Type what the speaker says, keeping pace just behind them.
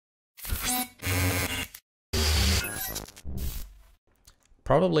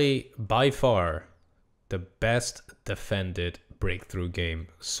Probably by far the best defended breakthrough game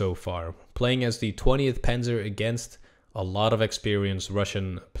so far. Playing as the 20th Panzer against a lot of experienced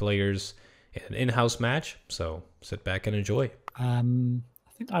Russian players in an in-house match. So sit back and enjoy. I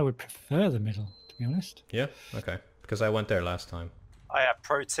think I would prefer the middle, to be honest. Yeah, okay. Because I went there last time. Oh yeah,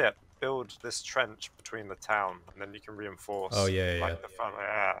 pro tip, build this trench between the town and then you can reinforce The front.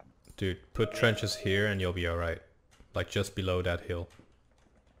 Yeah. Dude, put trenches here and you'll be alright. Like just below that hill.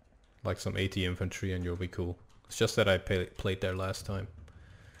 Like some AT infantry and you'll be cool. It's just that I played there last time.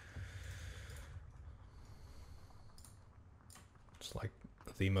 It's like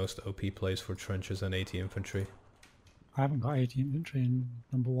the most OP place for trenches and AT infantry. I haven't got AT infantry in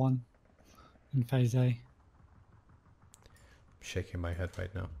number 1 in phase A. I'm shaking my head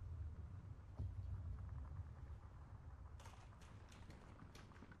right now.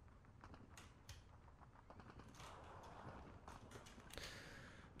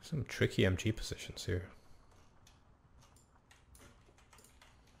 Some tricky MG positions here.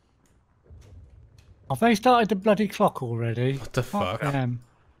 Have they started the bloody clock already? What the fuck? Them.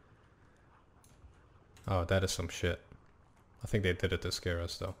 Oh, that is some shit. I think they did it to scare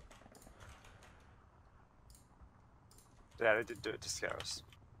us though. Yeah, they did do it to scare us.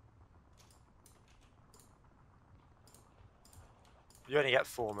 You only get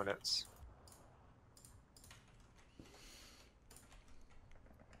 4 minutes.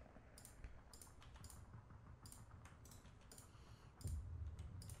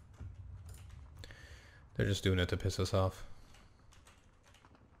 They're just doing it to piss us off.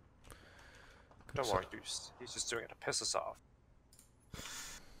 Don't worry, Goose. He's just doing it to piss us off.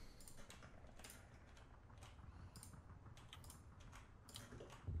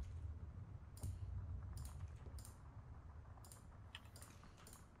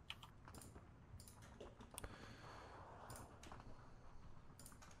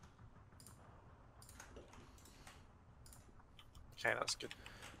 Okay, that's good.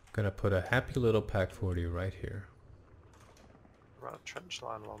 Gonna put a happy little Pack 40 right here. Run a trench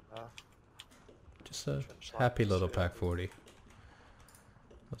line along there. Just a happy little Pack 40.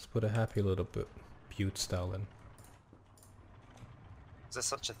 Let's put a happy little Butte style in. Is there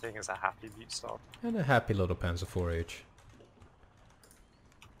such a thing as a happy Butte style? And a happy little Panzer 4H.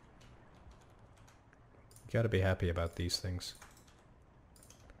 You gotta be happy about these things.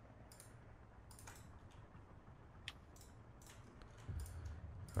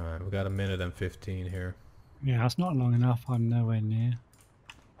 Alright, we got 1:15 here. Yeah, that's not long enough. I'm nowhere near.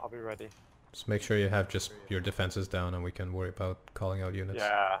 I'll be ready. Just make sure you have just your defenses down and we can worry about calling out units.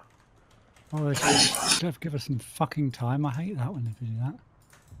 Yeah. Oh, they should give us some fucking time. I hate that when they do that.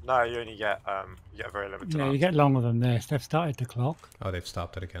 No, you only get you get a very limited. Yeah, you get longer than this. They've started the clock. Oh, they've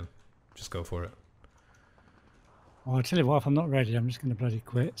stopped it again. Just go for it. Well, I'll tell you what, if I'm not ready, I'm just going to bloody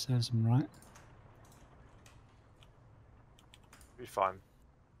quit. Serves them right. Be fine.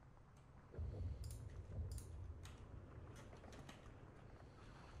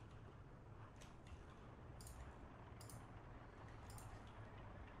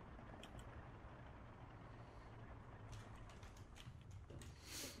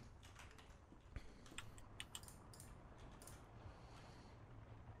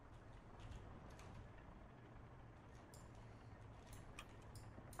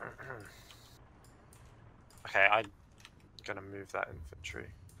 Okay, I'm gonna move that infantry.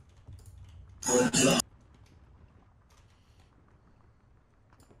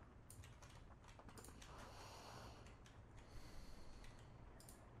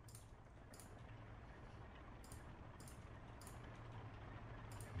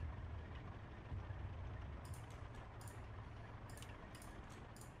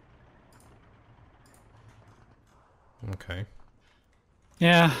 Okay.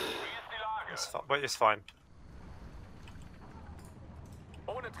 Yeah. It's fine.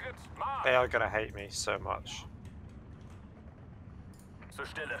 They are gonna hate me so much.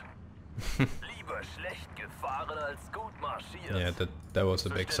 Yeah, that was a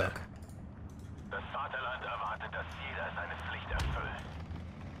big suck.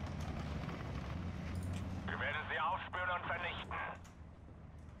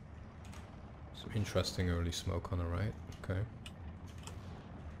 Some interesting early smoke on the right. Okay.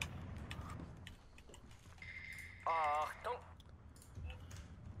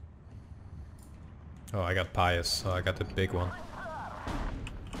 Oh, I got Pious, so I got the big one.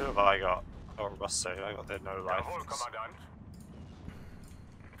 Who have I got? Oh, Russo, I got the no life.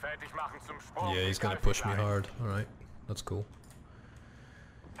 Yeah, he's gonna push me hard. Alright, that's cool.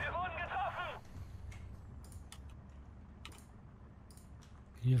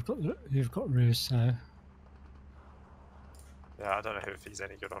 You've got Russo. Yeah, I don't know if he's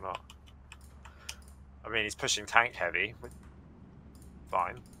any good or not. I mean, he's pushing tank heavy.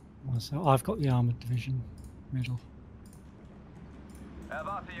 Fine. So I've got the armored division, middle.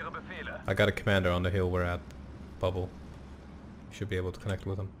 I got a commander on the hill we're at. Bubble. Should be able to connect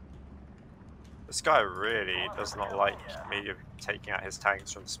with him. This guy really does not like me taking out his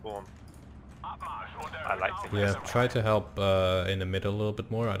tanks from spawn. I like things. Yeah, try to help in the middle a little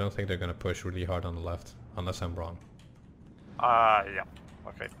bit more. I don't think they're gonna push really hard on the left, unless I'm wrong. Yeah.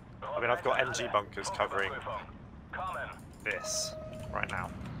 Okay. I mean, I've got NG bunkers covering this right now.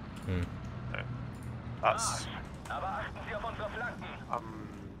 Hmm. So that's...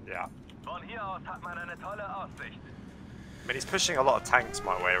 yeah. I mean, he's pushing a lot of tanks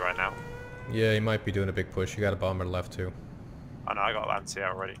my way right now. Yeah, he might be doing a big push. You got a bomber left too. I know, I got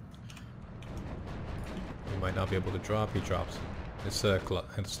anti-air already. He might not be able to drop. He drops. It's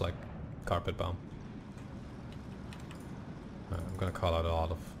like carpet bomb. I'm gonna call out a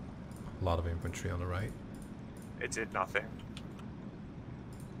lot of infantry on the right. It did nothing.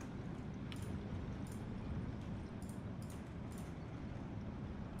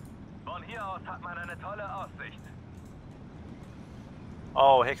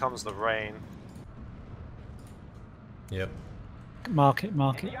 Oh, here comes the rain. Yep. Mark it,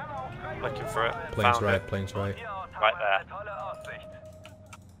 mark it. Looking for it. Plane's Found right, it. plane's right. Right there.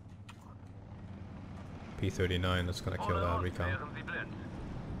 P-39, that's gonna kill that recon.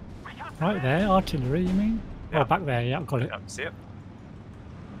 Right there, artillery, you mean? Yeah. Oh, back there, yeah, I've got it. Yeah, see it?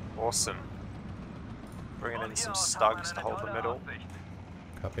 Awesome. Bringing in some stugs to hold the middle.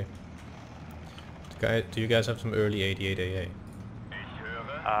 Copy. Do you guys have some early 88 AA?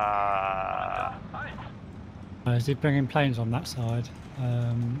 Is he bringing planes on that side?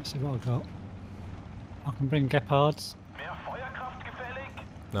 Let's see what I've got. I can bring Gepards.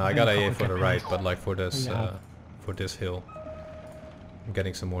 No, I got AA for the right, but like for this hill. I'm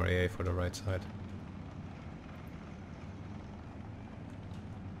getting some more AA for the right side.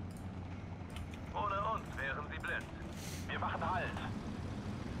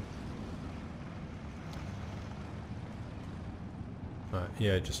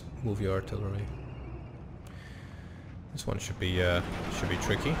 Yeah, just move your artillery. This one should be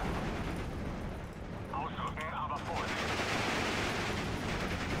tricky. I'm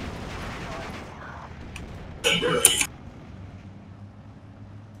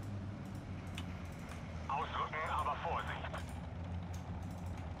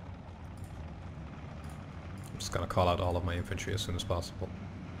just gonna call out all of my infantry as soon as possible.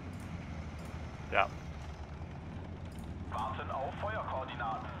 Yeah.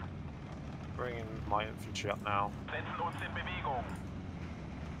 Bringing my infantry up now.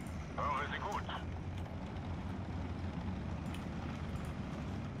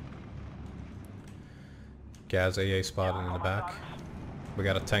 Gas AA spotted in the back. We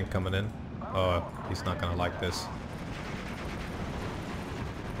got a tank coming in. Oh, he's not gonna like this.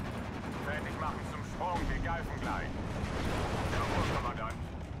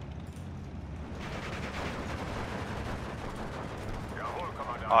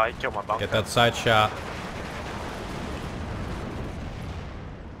 Oh, he killed my bunker. Get that side shot.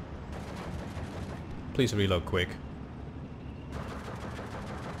 Please reload quick.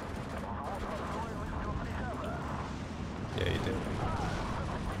 Yeah, you did.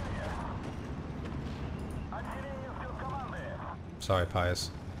 Sorry,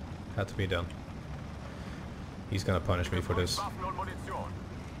 Pius. Had to be done. He's gonna punish me for this.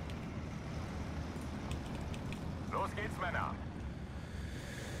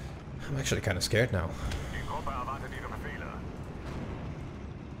 I'm actually kind of scared now.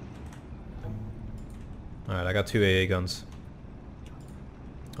 Alright, I got 2 AA guns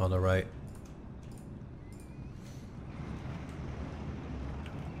on the right.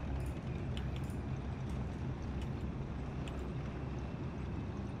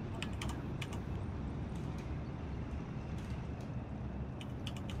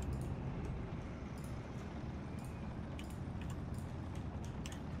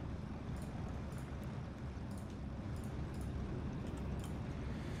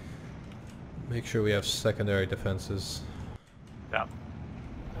 Make sure we have secondary defenses. Ja.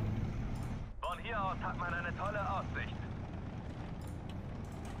 Von hier aus hat man eine tolle Aussicht.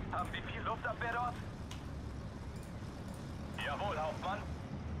 Haben Sie viel Luftabwehr dort? Jawohl, Hauptmann.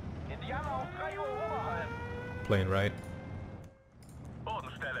 Indianer auf 3 Uhr Oberhalb. Plane right.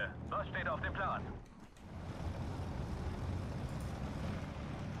 Bodenstelle. Was steht auf dem Plan?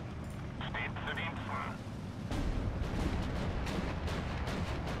 Steht zu Diensten.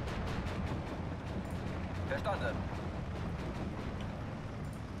 Verstanden.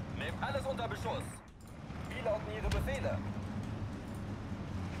 Nehmt alles unter Beschuss. Wie lauten Ihre Befehle?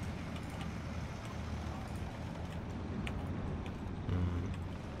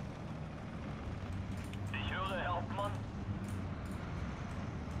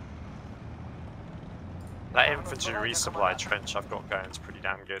 That infantry resupply trench I've got going is pretty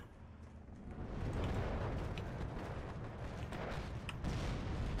damn good.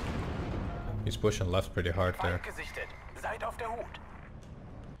 He's pushing left pretty hard there. Feind gesichtet. Seid auf der Hut.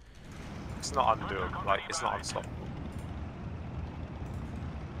 It's not undoable, like, it's not unstoppable.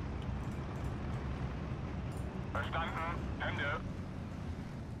 Verstanden. Ende.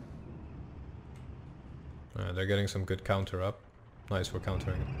 They're getting some good counter up. Nice, we're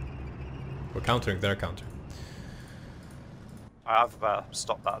countering. We're countering their counter. I've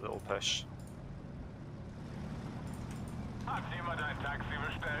stopped that little push. Hat jemand ein Taxi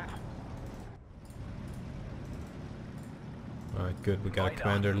bestellt? Alright, good. We got a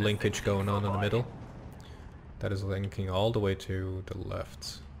commander linkage going on in the middle. That is linking all the way to the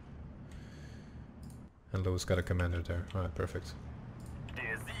left. And Lou's got a commander there. Alright, perfect.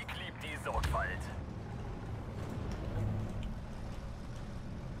 Der Sieg liebt die Sorgfalt.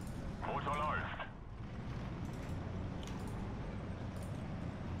 Motor läuft.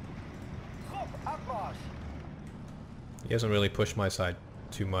 Trupp, Abmarsch. He hasn't really pushed my side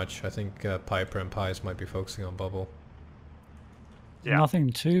too much. I think Piper and Pies might be focusing on bubble. Yeah.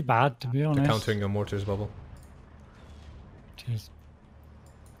 Nothing too bad, to be honest. They're countering your mortars bubble. Jeez.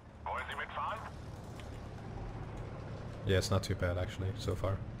 Wollen Sie mitfahren? Yeah, it's not too bad actually, so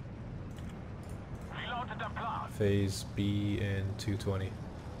far. Wie lautet der Plan? Phase B in 220.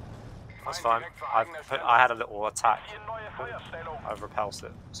 That's fine. I had a little attack. Hier neue Feuerstellung. I've repulsed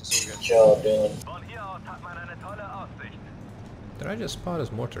it, so it's all good. Job doing. Von hier aus hat man eine tolle Aussicht. Did I just spot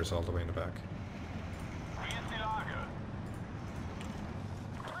his mortars all the way in the back? Wie ist die Lage?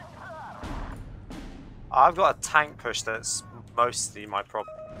 I've got a tank push that's mostly my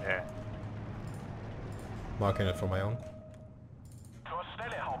problem here. Marking it for my own. Zur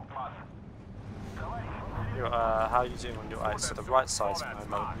Stelle, Hauptmann. How are you doing on your right? So the right side's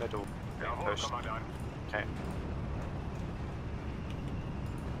my middle being Jawohl, pushed. Kommandant. Okay.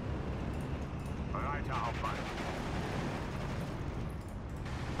 Breiter Hauptmann.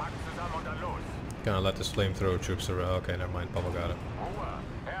 Pack zusammen und dann los. Gonna let this flamethrower troops around. Okay, never mind. Bubble got it. Ruhe.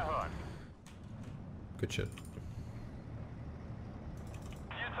 Herhören. Good shit.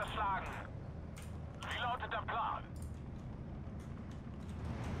 Ziel zerschlagen. Wie lautet der Plan?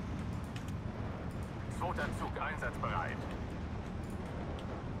 Zweiter Zug einsatzbereit.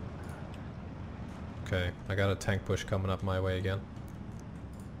 Okay, I got a tank push coming up my way again.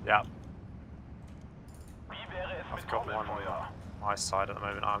 Yeah, Wie wäre es I've mit got one on Trommelfeuer? my side at the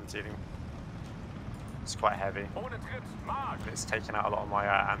moment. I'm dealing. It's quite heavy. Ohne Tritt, Mark. It's taking out a lot of my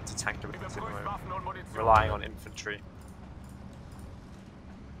anti-tank ability at the Überprüft moment. Waffen und Munition. Relying on infantry.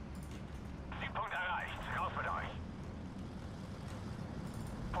 Siegpunkt erreicht. Raus mit euch.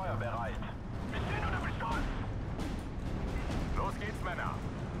 Feuer bereit. Bestehen oder bestraft? Los geht's, Männer.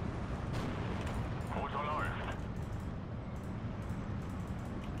 Motor läuft.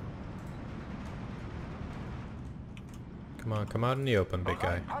 Come out in the open, big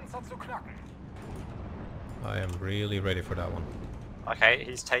guy. Bereit, Panzer zu knacken. I am really ready for that one. Okay,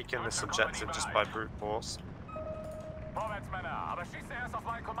 he's taken this objective just by brute force. Vorwärts, Männer, aber schießt erst auf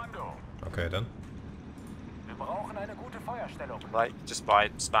mein Kommando. Okay then. Wir brauchen eine gute Feuerstellung. Like, just by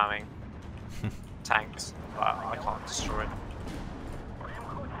spamming tanks. I can't destroy.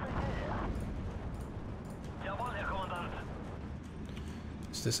 Jawohl, Herr Kommandant.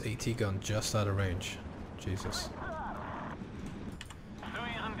 Is this AT gun just out of range? Jesus. Zu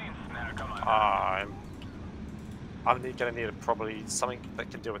Ihren Diensten, Herr Kommandant. I'm gonna need probably something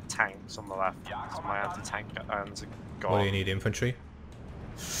that can deal with tanks on the left. So my anti-tank guns are gone. What do you need? Infantry?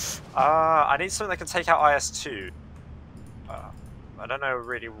 I need something that can take out IS-2. I don't know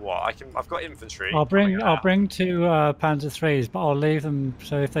really what. I've got infantry. I'll bring two Panzer IIIs, but I'll leave them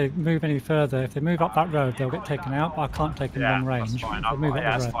so if they move any further, if they move up that road, they'll get taken out. But I can't take them long range. That's fine. If they move up the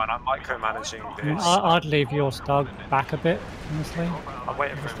That's road. fine. I'm micromanaging I mean, this. I'd leave your Stug back a bit, honestly. I'm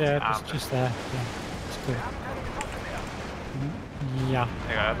waiting for Just him there, to amp. just there. Yeah, it's good. Yeah.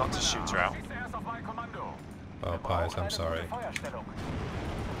 There you go, not to shoot her out. Schießt erst auf mein Kommando. Oh, Pies, I'm sorry. Feuerstellung.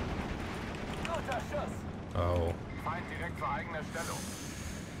 Guter Schuss. Oh. Feind direkt vor eigener Stellung.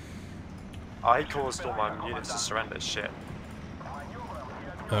 Oh, he caused all my units to surrender. Shit.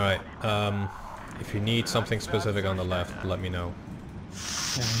 Alright, if you need something specific on the left, let me know.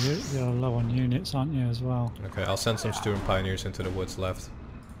 Yeah, you're low on units, aren't you, as well? Okay, I'll send some Sturm Pioneers into the woods left.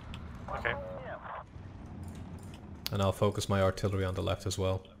 Okay. And I'll focus my artillery on the left as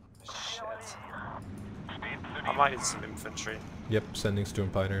well. Shit. I might need some infantry. Yep, sending Sturm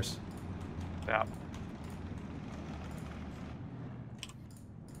Pioneers. Yeah.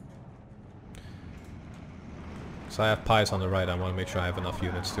 So I have Pies on the right, I want to make sure I have enough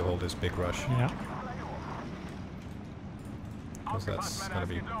units to hold this big rush. Yeah. because that's going to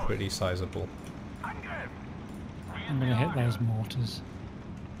be pretty sizable. I'm going to hit those mortars.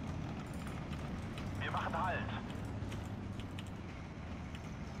 Wir machen Halt.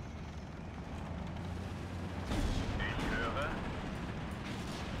 Ich höre.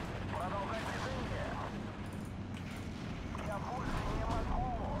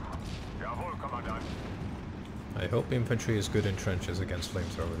 Jawohl, Kommandant. I hope infantry is good in trenches against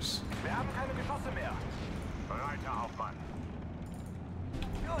flamethrowers. Wir haben keine Geschosse mehr. Bereit, Herr Hauptmann.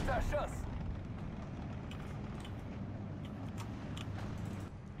 Guter Schuss.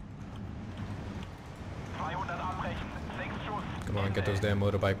 Come on, get those damn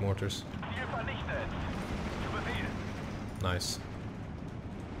motorbike mortars. Ziel vernichtet. Zu Befehl. Nice.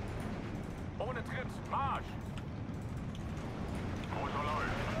 Ohne Tritt, Marsch. Motor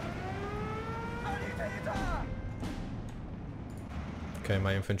läuft. Okay,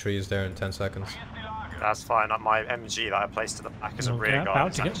 my infantry is there in 10 seconds. Wie ist die Lage? That's fine. My MG that I placed at the back as a We're rear guard. about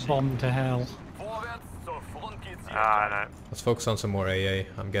is to get actually- bombed to hell. Vorwärts, zur Front geht's hier. I know. Let's focus on some more AA.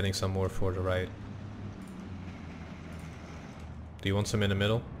 I'm getting some more for the right. Do you want some in the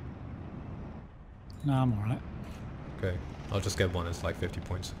middle? No, I'm alright. Okay, I'll just get one. It's like 50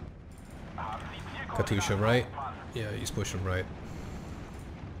 points. Katusha right. Yeah, he's pushing right.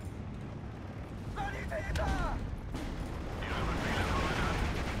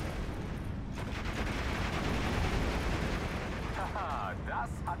 Haha, das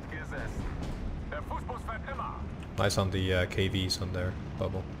hat gesessen. Der Fußbus fährt immer. Nice on the KVs on their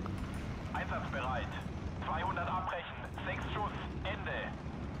bubble. Einsatzbereit. 200 abbrechen. 6 Schuss. Ende.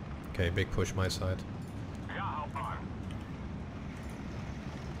 Okay, big push my side. Ja, Hauptmann.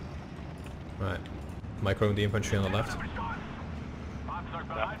 Right. Micro the infantry on the left. Fahrzeug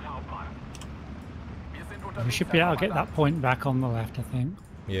bereit, Hauptmann. Wir sind We unterwegs. should be able to get that point back on the left, I think.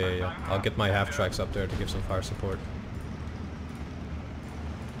 Yeah. I'll get my half tracks up there to give some fire support.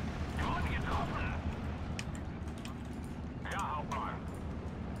 Ja, Hauptmann.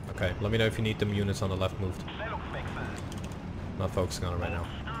 Okay, let me know if you need them units on the left moved. Stellungswechsel. Not focusing on it right now.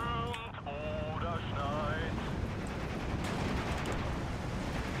 Stürmt oder schneit.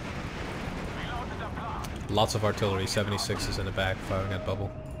 Wie lautet der Plan? Lots of artillery, 76s in the back, firing at bubble.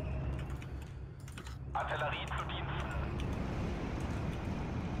 Artillerie zu Diensten.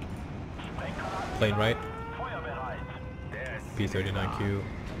 Plane right, Feuerbereit. Der ist P-39Q.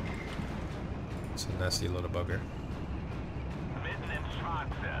 It's a nasty little bugger. mitten ins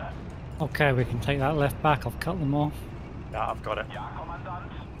Schwarze. Okay, we can take that left back. I've cut them off. Yeah, I've got it. Ja,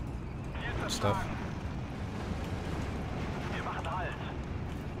 Kommandant. Hier ist der Stuff. Plan. Wir machen Halt.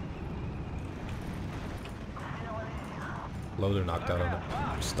 Loader knocked out on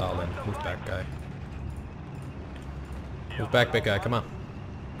the Stalin. Move back, guy. Move back, big guy, come on.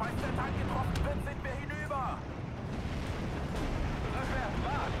 Falls der Tank getroffen wird, sind wir hinüber. Rückwärts,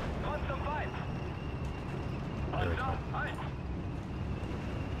 Marsch. Front zum Feind. There we go. Halt.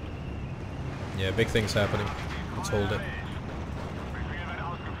 Yeah, big things happening. Let's hold it. Befehl wird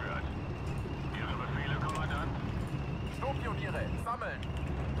ausgeführt. Ihre Befehle, Kommandant. Sturmpioniere, sammeln.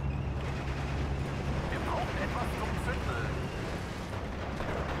 Wir brauchen etwas zum Zünden.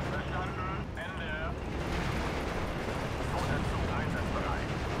 Verstanden. Ende. Sonderzug einsatzbereit.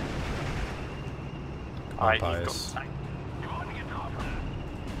 Alright, Bias. you've got the tank. Wir wurden getroffen.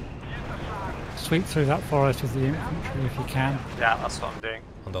 Hier ist der Schlag. Sweep through that forest with the infantry if you can. Yeah, that's what I'm doing.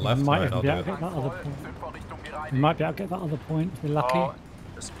 On the We left, might right, even I'll be do able to it. get that other point. Zündvorrichtung We gereinigt. might be able to get that other point if we're lucky. Oh,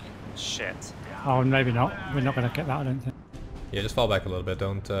 just shit. Oh, maybe not. We're not going to get that, I don't think. Yeah, just fall back a little bit.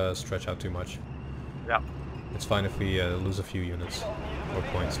 Don't stretch out too much. Yeah. It's fine if we lose a few units. Or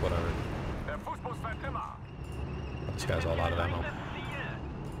points, whatever. Der Fußbus fährt immer. This guy's all out of ammo.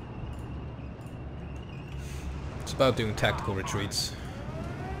 It's about doing tactical retreats.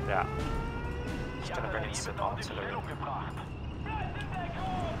 Yeah. Just gonna bring in some artillery. Stellung gebracht.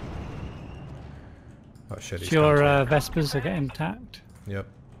 Oh shit, he's Your counter. Vespers are getting attacked. Yep.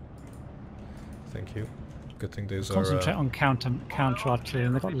 Thank you. Good thing those Concentrate are... on counter artillery,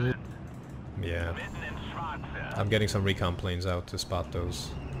 and they've got. yeah. Mitten ins Schwarze. I'm getting some recon planes out to spot those.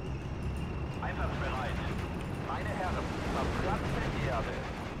 Einsatzbereit. Meine Herren, verbrannte Erde.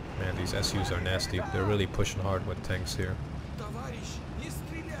 Man, these SUs are nasty. They're really pushing hard with tanks here.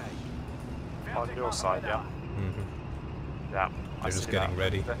 On your side, yeah. Hmm. Yeah. I They're just see getting that.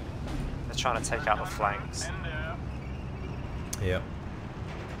 ready. They're trying to take out the flanks. Ende. Yep.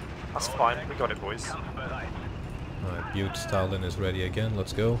 That's fine. We got it, boys. Kampfbereit. Alright, Butte Stalin is ready again.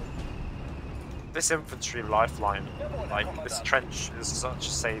 Let's go. This infantry lifeline, like this trench, is such a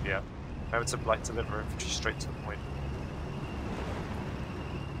savior. We're able to like deliver infantry straight to the point.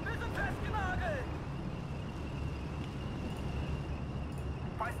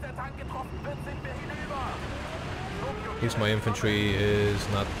 At least my infantry is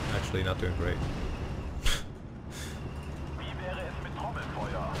actually not doing great.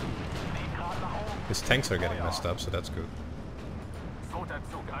 His tanks are getting messed up, so that's good.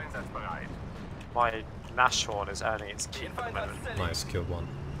 My Nashorn is earning its keep at the moment. Nice, killed one.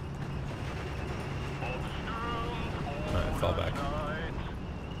 Alright, fall back.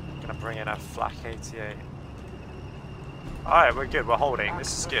 Gonna bring in a flak 88. Alright, we're good, we're holding,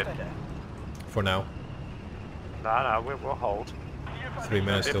 this is good. For now. No, we'll hold. 3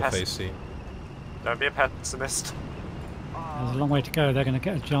 minutes till phase C. Don't be a pessimist. There's a long way to go. They're going to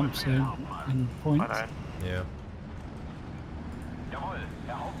get a jump soon in points. I know. Yeah.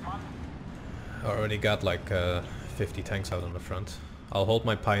 I already got like 50 tanks out on the front. I'll hold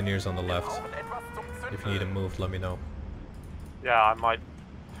my pioneers on the left. If you need a move, let me know. Yeah, I might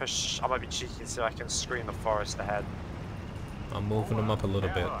be cheeky and see if I can screen the forest ahead. I'm moving them up a little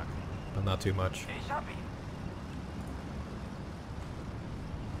bit, but not too much.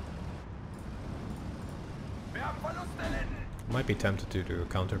 Might be tempted to do a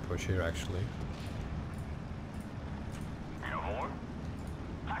counter push here actually.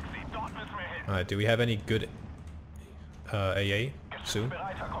 Alright, do we have any good AA soon?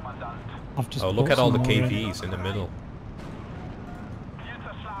 I've just Oh, look bought at all the some already. KVs in the middle.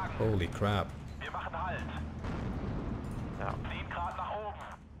 Holy crap. Yeah.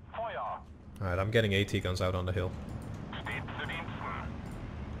 Alright, I'm getting AT guns out on the hill.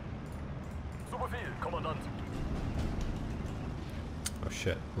 Oh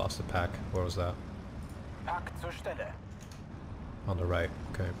shit, lost the pack. Where was that? On the right,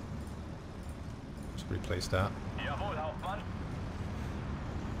 okay. Let's replace that.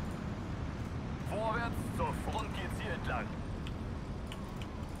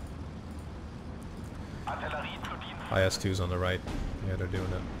 IS-2's on the right. Yeah, they're doing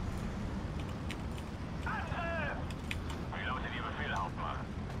it.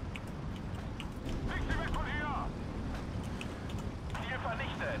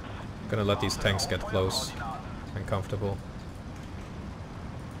 Gonna let these tanks get close and comfortable.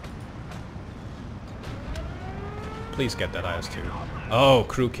 Please get that IS-2. Oh,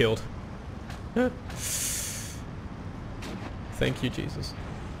 crew killed. Thank you, Jesus.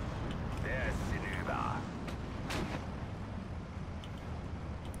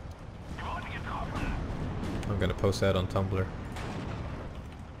 I'm gonna post that on Tumblr.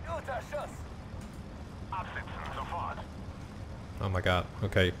 Oh my god,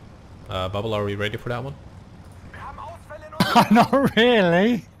 okay. Bubble, are we ready for that one? Not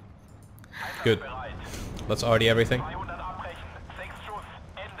really. Good. Let's RD everything.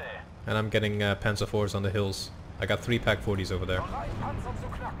 And I'm getting Panzer IVs on the hills. I got 3 Pack 40s over there.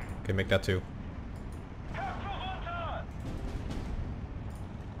 Okay, make that 2.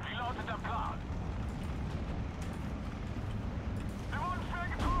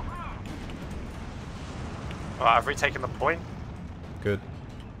 Alright, I've retaken the point. Good.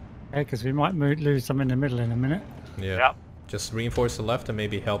 Okay, because we might lose some in the middle in a minute. Yeah. Yep. Just reinforce the left and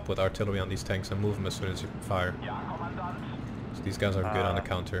maybe help with artillery on these tanks and move them as soon as you fire. So these guys are good on the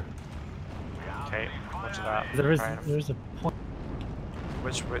counter. Okay, roger that. There is Right. a point.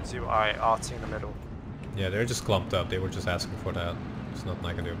 Which do I arting in the middle? Yeah, they're just clumped up. They were just asking for that. There's nothing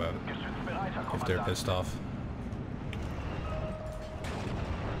I can do about it. If they're pissed off.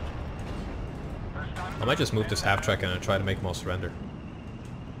 I might just move this half track and try to make them all surrender.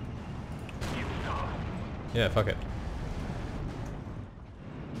 Yeah, fuck it.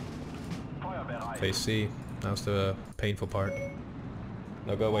 Phase C. Now's the painful part.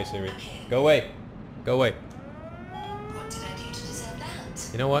 No, go away, Siri. Go away! Go away! What did I do to deserve that?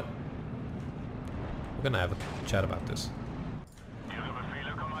 You know what? We're gonna have a chat about this.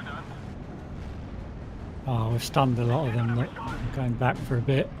 Oh, we've stunned a lot of them. They're going back for a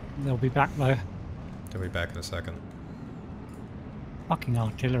bit. They'll be back though. They'll be back in a second. Fucking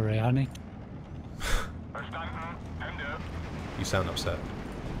artillery, honey. You sound upset.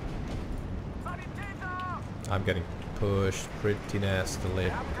 I'm getting pushed pretty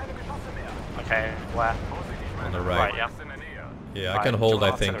nastily. Okay, where? On the right. Yeah. Yeah, I Right, can hold, do I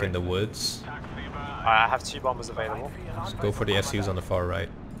an think, artillery. in the woods. I have 2 bombers available. So go for the SUs on the far right.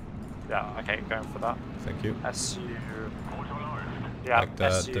 Yeah, okay, going for that. Thank you. SU. Yeah, Like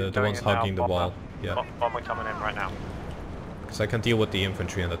SU the going ones in now, hugging the bomber. wall. Yeah. Bomber coming in right now. Because I can deal with the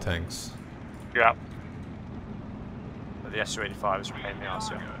infantry and the tanks. Yeah. But the SU-85 is a pain in the arse,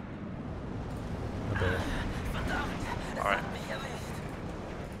 yeah. Okay. Alright.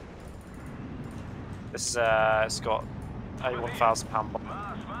 This is, it's got a £1,000 bomb.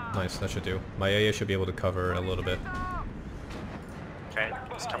 Nice, that should do. My AA should be able to cover a little bit. Okay,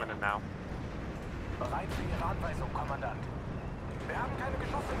 it's coming in now. Bereit für Ihre Anweisung, Kommandant. Wir haben keine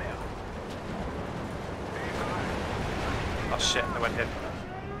Geschosse mehr. Oh shit, they went hidden.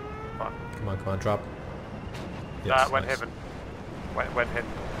 Fuck. Come on, drop. Yes, Went nice. hidden. Went hidden.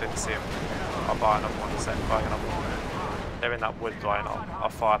 Didn't see him. I'll buy another one instead. Buy another one. They're in that wood line. I'll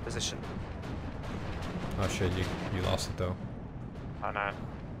fire position. Oh shit, you lost it though. I know.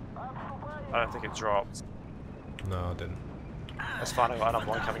 I don't think it dropped. No, it didn't. That's fine. I got another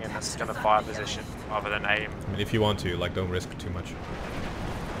one coming in that's gonna fire position rather than aim. I mean, if you want to, like, don't risk too much.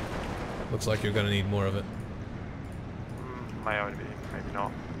 Looks like you're gonna need more of it. Maybe, maybe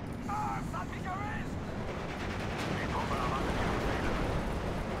not.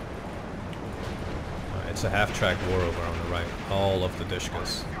 It's a half-track war over on the right. All of the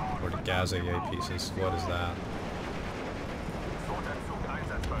Dishkas, or the Gaza pieces. What is that?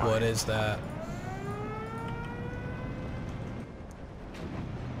 What is that?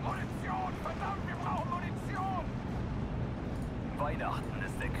 Munition! Verdammt, wir brauchen Munition! Weihnachten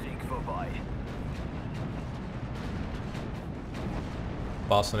ist der Krieg vorbei.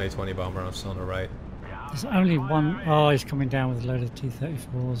 Boston A-20 bomber on the right. There's only one. Oh, he's coming down with a load of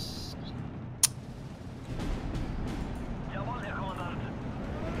T-34s.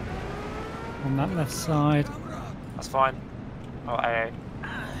 On that left side. That's fine. Oh, AA.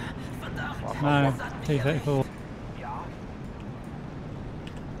 No, T-34.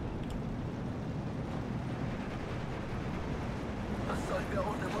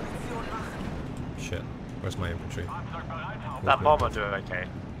 Shit. Where's my infantry? That bomber do it okay.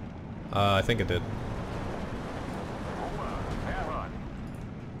 I think it did.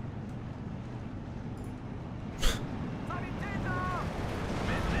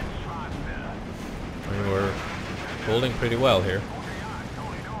 I mean, we're holding pretty well here.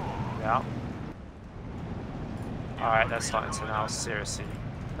 Yeah. Alright, they're starting to now seriously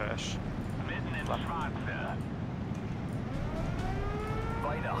push.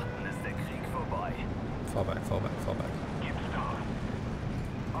 Fall back, fall back, fall back.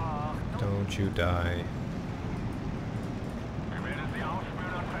 Don't you die.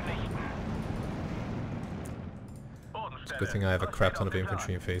 It's a good thing I have a crap ton of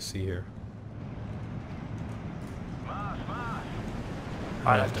infantry in phase C here.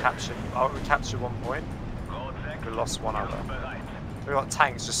 Alright, we captured one point. We lost one other. We've got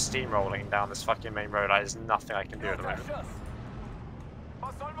tanks just steamrolling down this fucking main road. There's nothing I can do at the moment.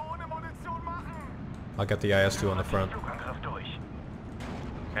 I'll get the IS-2 on the front.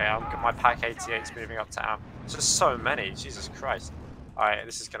 Okay, my Pack 88's moving up to amp. It's just so many, Jesus Christ. Alright,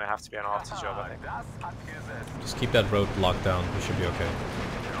 this is gonna have to be an arty job, I think. Just keep that road locked down, we should be okay.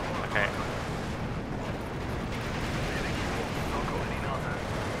 Okay.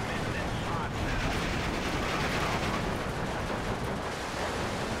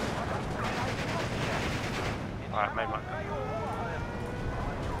 Alright, made my...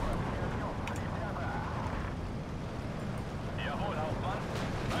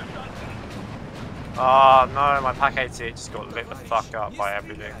 Oh no, my Pack 88 just got lit the fuck up by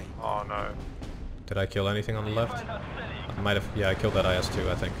everything. Oh no. Did I kill anything on the left? I might have, yeah, I killed that IS-2,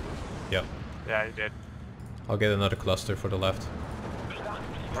 I think. Yep. Yeah, you did. I'll get another cluster for the left.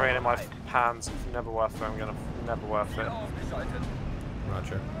 Brain in my hands, never worth it, I'm gonna never worth it.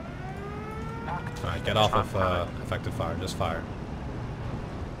 Roger. Alright, get off of effective fire, just fire.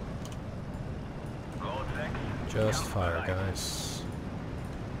 Just fire, guys.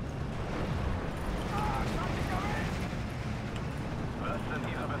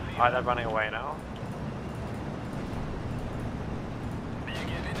 Alright, they're running away now.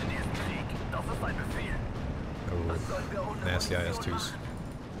 Oh, nasty IS-2s.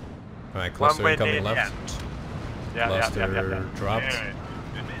 Alright, cluster incoming left. Cluster dropped.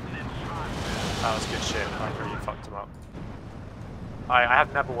 That was good shit. I really fucked him up. I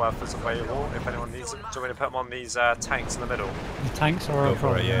have Neverworthers available if anyone needs them. Do you want me to put them on these tanks in the middle? The tanks are Go a for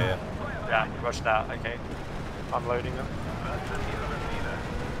problem. it, yeah. Yeah, rush that, okay. I'm loading them.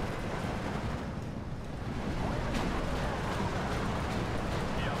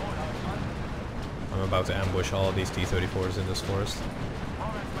 I'm about to ambush all of these T-34s in this forest.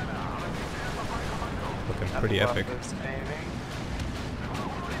 Looking pretty epic.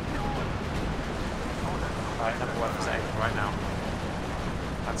 Alright, Neverworthers aiming right now.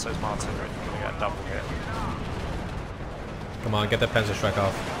 And so's my artillery. We're gonna get a double hit. Come on, get that Panzer Strike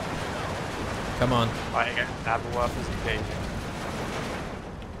off. Come on. Right, again, Neverworthers engaging.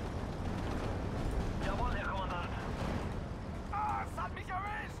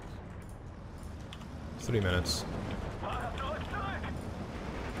 3 minutes.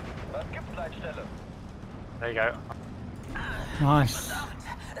 There you go. Nice.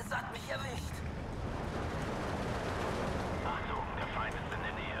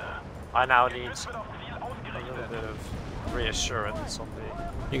 I now need a little bit of reassurance on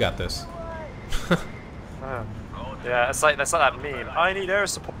the. You got this. Yeah, it's like that's like that meme. I need air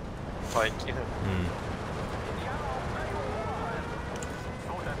support. Like, you know.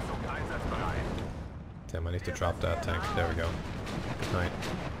 Damn, I need to drop that tank. There we go. Good night.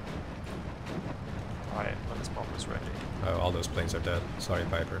 Alright, when this bomb is ready. Oh, all those planes are dead. Sorry,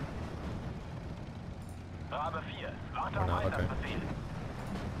 Piper. Or not, okay.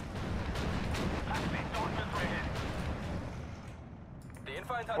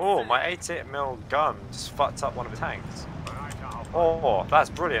 Oh, my 88mm gun just fucked up one of the tanks. Oh, that's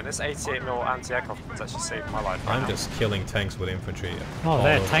brilliant. This 88mm anti-aircraft has actually saved my life. I'm just killing tanks with infantry. Oh,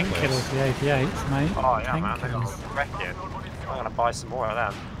 they're over the tank place. killers, the 88s, mate. Oh yeah, tank man, they're killers. wrecking. I'm gonna buy some more of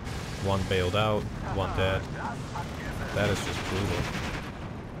them. One bailed out, one dead. That is just brutal.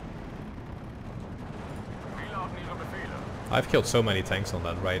 I've killed so many tanks on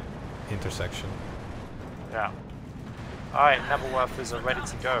that right intersection. Yeah. Alright, Nebelwerfers are ready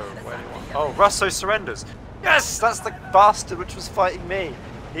to go. Where do you want? Oh, Russo surrenders! Yes! That's the bastard which was fighting me!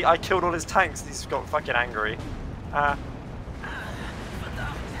 I killed all his tanks and he's got fucking angry. Alright,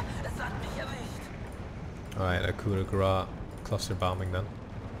 a coup de grace cluster bombing then.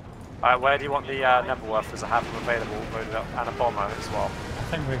 Alright, where do you want the Nebelwerfers? I have them available, loaded up, and a bomber as well. I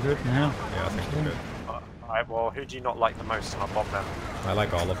think we're good now. Yeah, I think we're good. Alright, well, who do you not like the most and I'll bomb them? I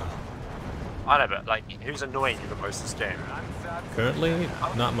like all of them. I know, but like, who's annoying you the most this game? Currently,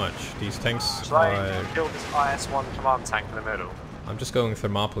 not much. These tanks Should I are... kill this IS-1 command tank in the middle? I'm just going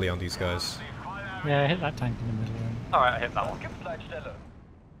Thermopylae on these guys. Yeah, hit that tank in the middle. Alright, I hit that one.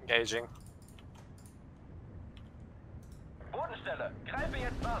 Engaging.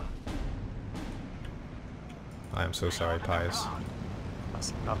 I am so sorry, Pius.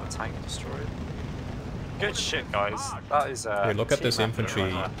 That's another tank destroyed. Good shit, guys. That is Here, look at team this effort infantry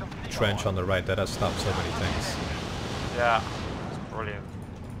right there. trench on the right. That has stopped so many tanks. Yeah, it's brilliant.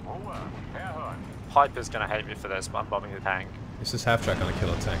 Piper's gonna hate me for this, but I'm bombing the tank. Is this half-track gonna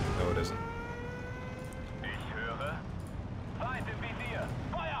kill a tank? No, it isn't.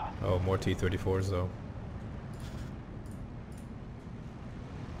 Oh, more T-34s though.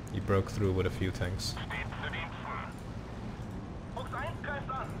 He broke through with a few tanks.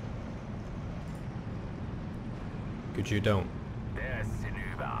 Good you don't.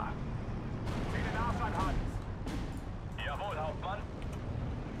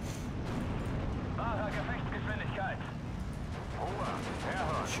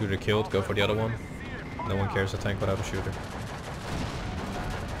 Shooter killed, go for the other one. No one cares a tank without a shooter.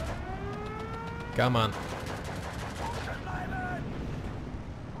 Come on.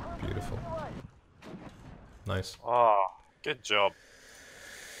 Beautiful. Nice. Oh, good job.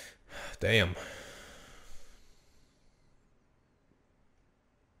 Damn.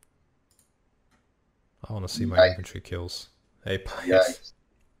 I want to see my infantry kills. Hey, Pius. Yikes.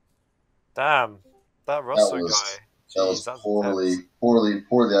 Damn, that Russo was- guy. That was Jeez, that's poorly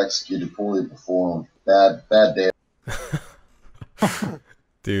executed, poorly performed. Bad day.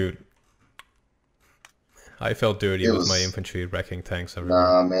 Dude. I felt dirty It with was- my infantry wrecking tanks everywhere.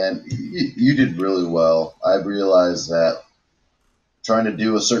 Nah, man, you did really well. I realized that trying to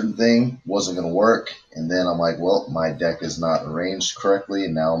do a certain thing wasn't going to work, and then I'm like, well, my deck is not arranged correctly,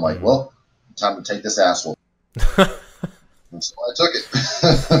 and now I'm like, well, time to take this asshole. And so I took it.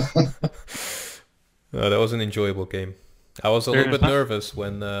 That was an enjoyable game. I was a little bit Fair enough. nervous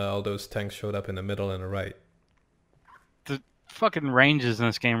when all those tanks showed up in the middle and the right. The fucking ranges in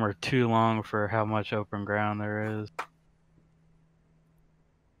this game are too long for how much open ground there is.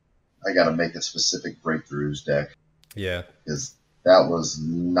 I got to make a specific breakthroughs deck Yeah. because that was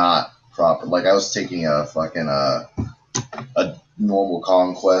not proper. Like I was taking a fucking a normal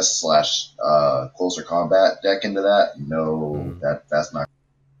conquest slash closer combat deck into that. No, that's not.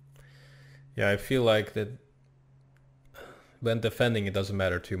 Yeah, I feel like that when defending it doesn't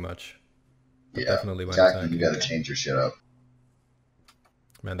matter too much. But Yeah, definitely when exactly. attacking. You got to change your shit up.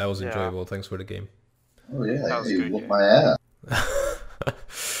 Man, that was Yeah. enjoyable. Thanks for the game. Oh yeah, That was hey, good, whoop yeah. my ass.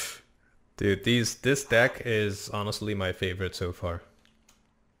 Dude, this deck is honestly my favorite so far.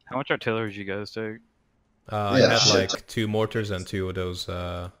 How much artillery did you guys take? I Yeah, had shit. like 2 mortars and 2 of those.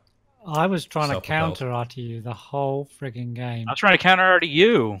 I was trying to Self-propelled. counter RTU the whole frigging game. I was trying to counter already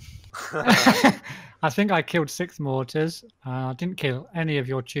you. I think I killed 6 mortars. I didn't kill any of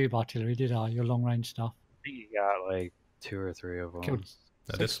your tube artillery, did I? Your long range stuff. I think you got like 2 or 3 of them. Killed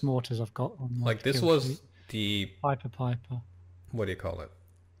Now 6 this- mortars I've got on my Like this kill was sheet. the Piper. what do you call it?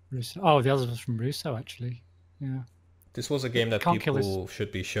 Russo. Oh, the others was from Russo actually. Yeah. This was a game that Can't kill people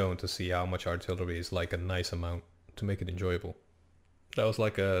should be shown to see how much artillery is like a nice amount to make it enjoyable. That was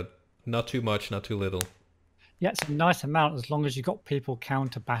like a not too much, not too little. Yeah, it's a nice amount as long as you got people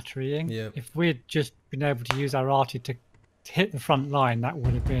counter batterying. Yeah. If we'd just been able to use our arty to hit the front line, that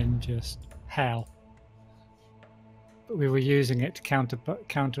would have been just hell. But we were using it to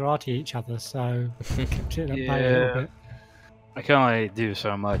counter arty each other, so it kept it at bay a little bit. I can only do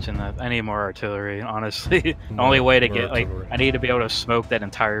so much, and I need more artillery. Honestly, the only way to get artillery. I need to be able to smoke that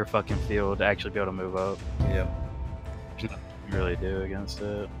entire fucking field to actually be able to move up. Yeah. There's nothing you can really do against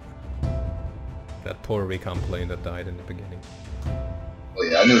it. That poor recon plane that died in the beginning. Well,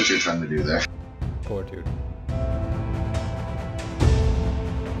 yeah, I knew what you were trying to do there. Poor dude.